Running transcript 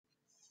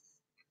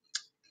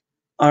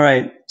All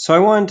right, so I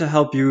wanted to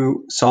help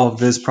you solve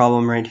this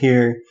problem right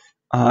here.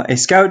 A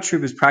scout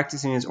troop is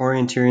practicing its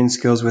orienteering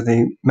skills with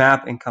a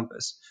map and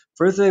compass.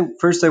 First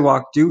they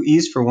walk due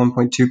east for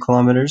 1.2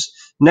 kilometers.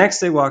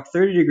 Next, they walk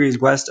 30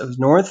 degrees west of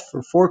north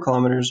for 4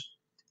 kilometers.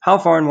 How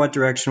far and what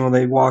direction will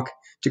they walk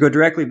to go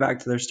directly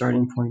back to their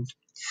starting point?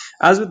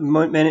 As with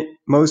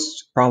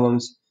most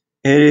problems,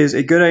 it is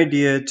a good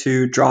idea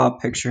to draw a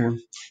picture.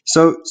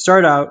 So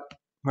start out,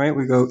 right,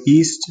 we go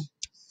east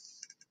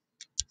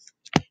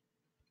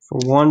for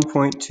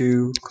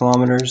 1.2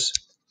 kilometers.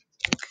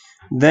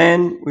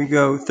 Then we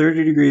go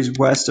 30 degrees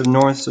west of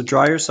north, so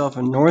draw yourself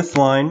a north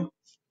line,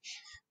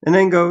 and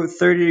then go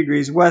 30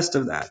 degrees west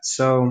of that.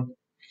 So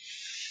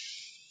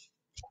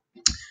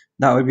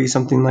that would be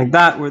something like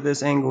that, where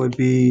this angle would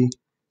be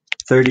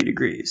 30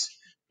 degrees,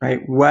 right?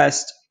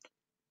 West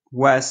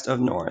of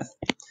north.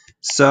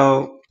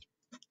 So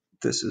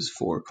this is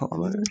 4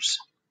 kilometers.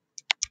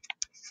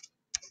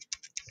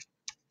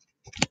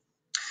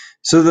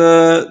 So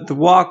the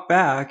walk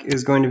back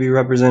is going to be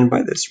represented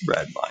by this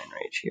red line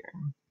right here,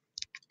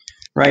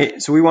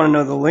 right? So we want to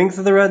know the length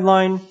of the red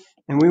line,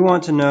 and we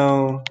want to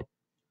know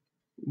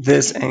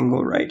this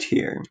angle right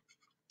here.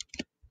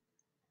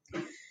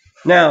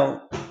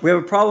 Now, we have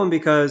a problem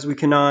because we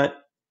cannot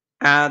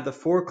add the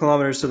 4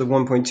 kilometers to the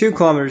 1.2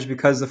 kilometers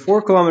because the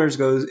 4 kilometers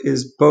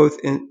is both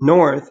in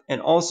north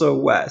and also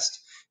west,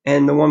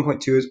 and the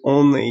 1.2 is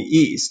only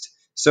east.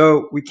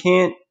 So we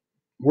can't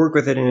work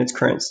with it in its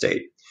current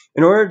state.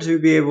 In order to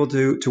be able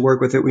to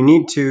work with it, we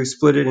need to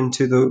split it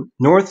into the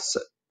north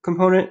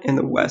component and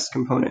the west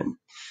component.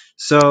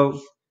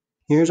 So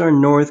here's our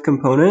north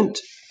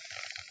component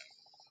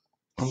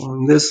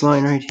along this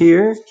line right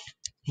here,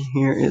 and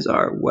here is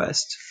our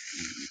west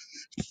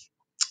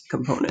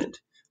component,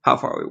 how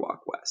far we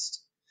walk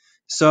west.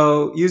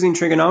 So using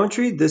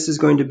trigonometry, this is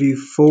going to be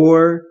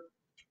 4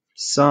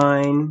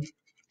 sine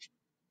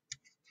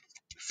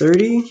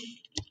 30,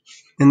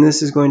 and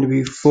this is going to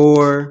be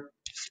 4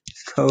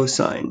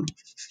 cosine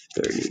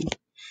 30.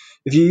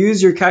 If you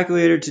use your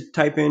calculator to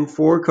type in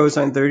 4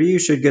 cosine 30, you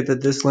should get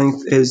that this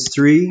length is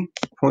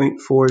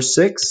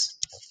 3.46,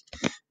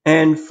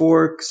 and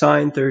 4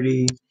 sine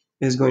 30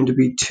 is going to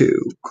be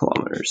 2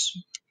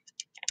 kilometers.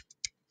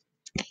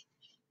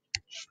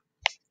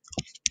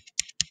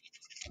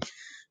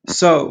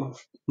 So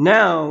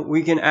now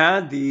we can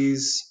add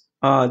these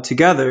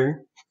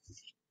together.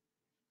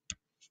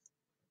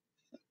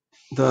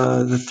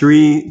 These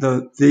three,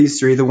 the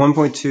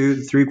 1.2,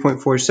 the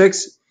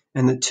 3.46,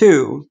 and the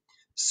 2.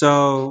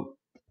 So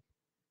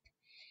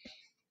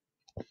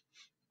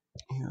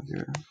you have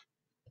your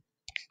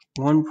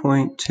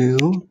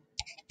 1.2.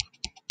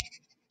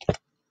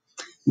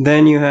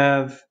 Then you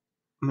have,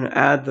 I'm going to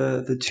add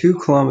the 2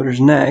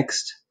 kilometers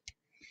next.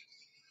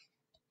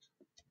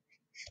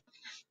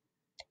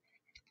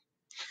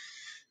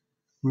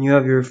 And you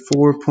have your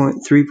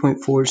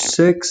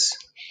 3.46.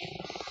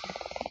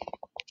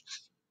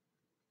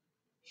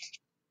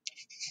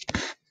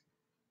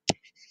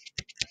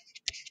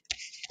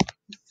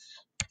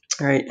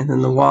 All right, and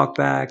then the walk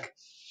back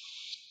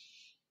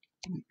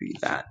would be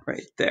that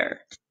right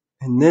there.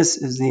 And this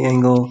is the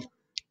angle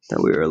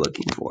that we were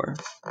looking for.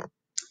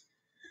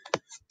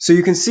 So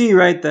you can see,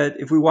 right, that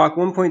if we walk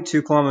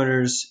 1.2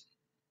 kilometers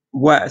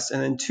west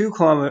and then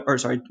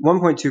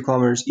 1.2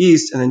 kilometers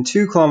east and then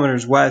 2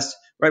 kilometers west,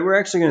 right, we're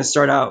actually going to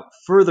start out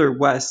further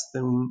west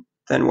than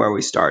where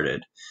we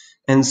started.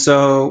 And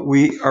so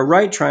our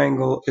right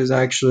triangle is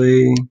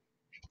actually,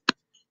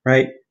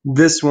 right,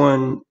 this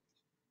one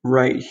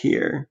right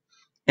here.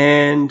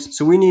 And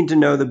so we need to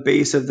know the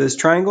base of this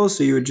triangle,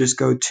 so you would just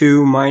go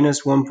 2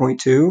 minus 1.2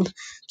 to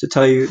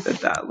tell you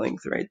that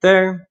length right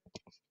there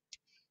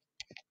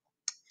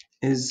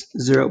is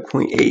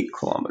 0.8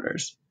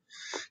 kilometers.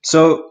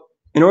 So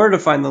in order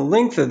to find the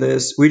length of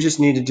this, we just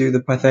need to do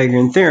the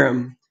Pythagorean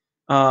theorem.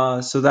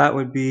 So that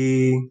would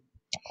be,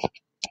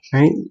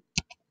 right,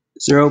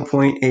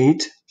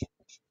 0.8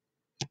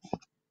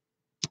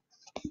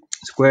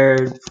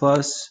 squared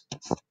plus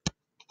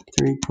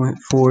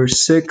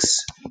 3.46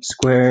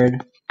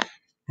 squared,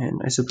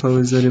 and I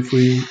suppose that if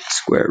we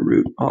square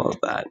root all of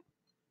that,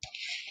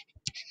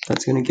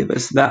 that's going to give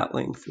us that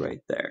length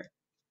right there.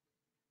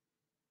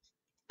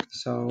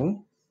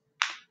 So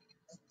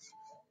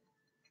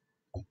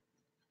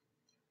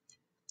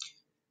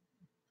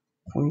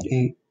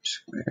 .8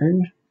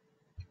 squared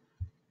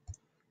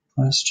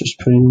plus, just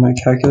put in my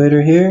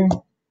calculator here,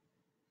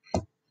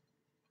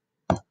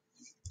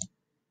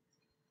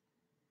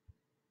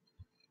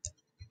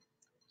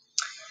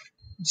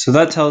 so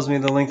that tells me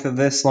the length of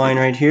this line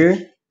right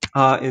here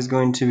is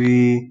going to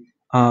be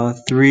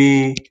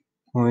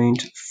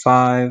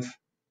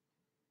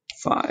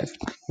 3.55,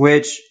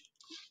 which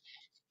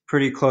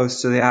pretty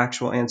close to the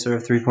actual answer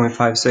of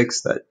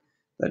 3.56 that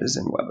is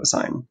in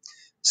WebAssign.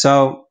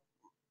 So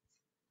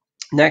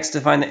next,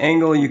 to find the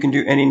angle, you can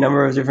do any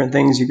number of different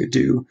things. You could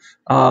do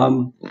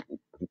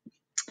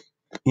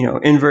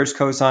inverse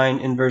cosine,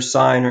 inverse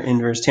sine, or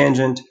inverse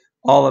tangent,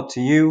 all up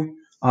to you.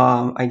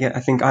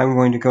 I think I'm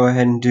going to go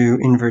ahead and do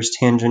inverse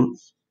tangent.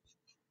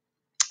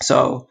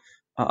 So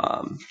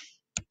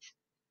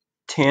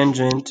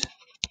tangent,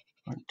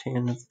 or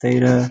tan of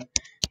theta,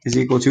 is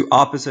equal to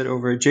opposite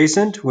over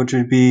adjacent, which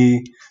would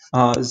be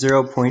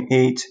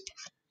 0.8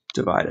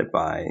 divided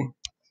by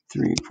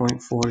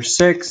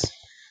 3.46.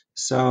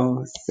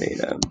 So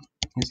theta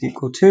is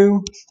equal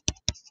to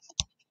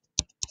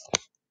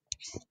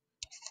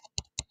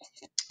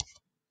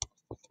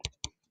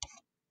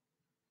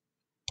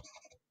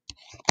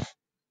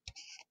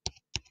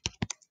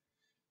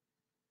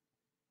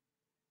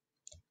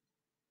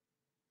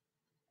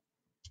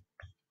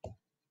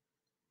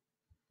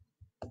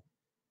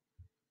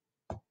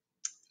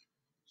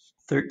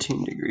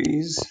 13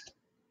 degrees,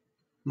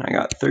 and I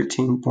got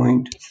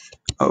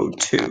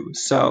 13.02.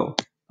 So,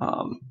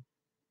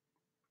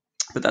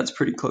 but that's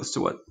pretty close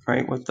to what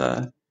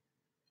the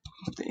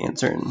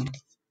answer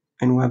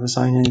in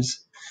WebAssign is.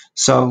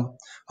 So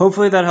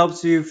hopefully that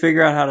helps you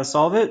figure out how to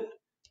solve it.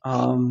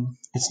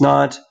 It's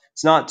not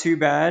too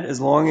bad as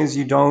long as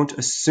you don't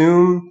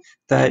assume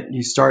that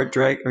you start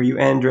direct or you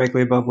end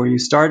directly above where you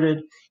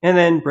started, and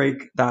then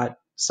break that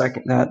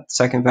second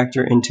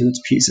vector into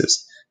its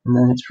pieces, and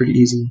then it's pretty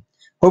easy.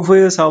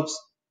 Hopefully this helps.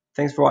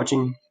 Thanks for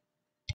watching.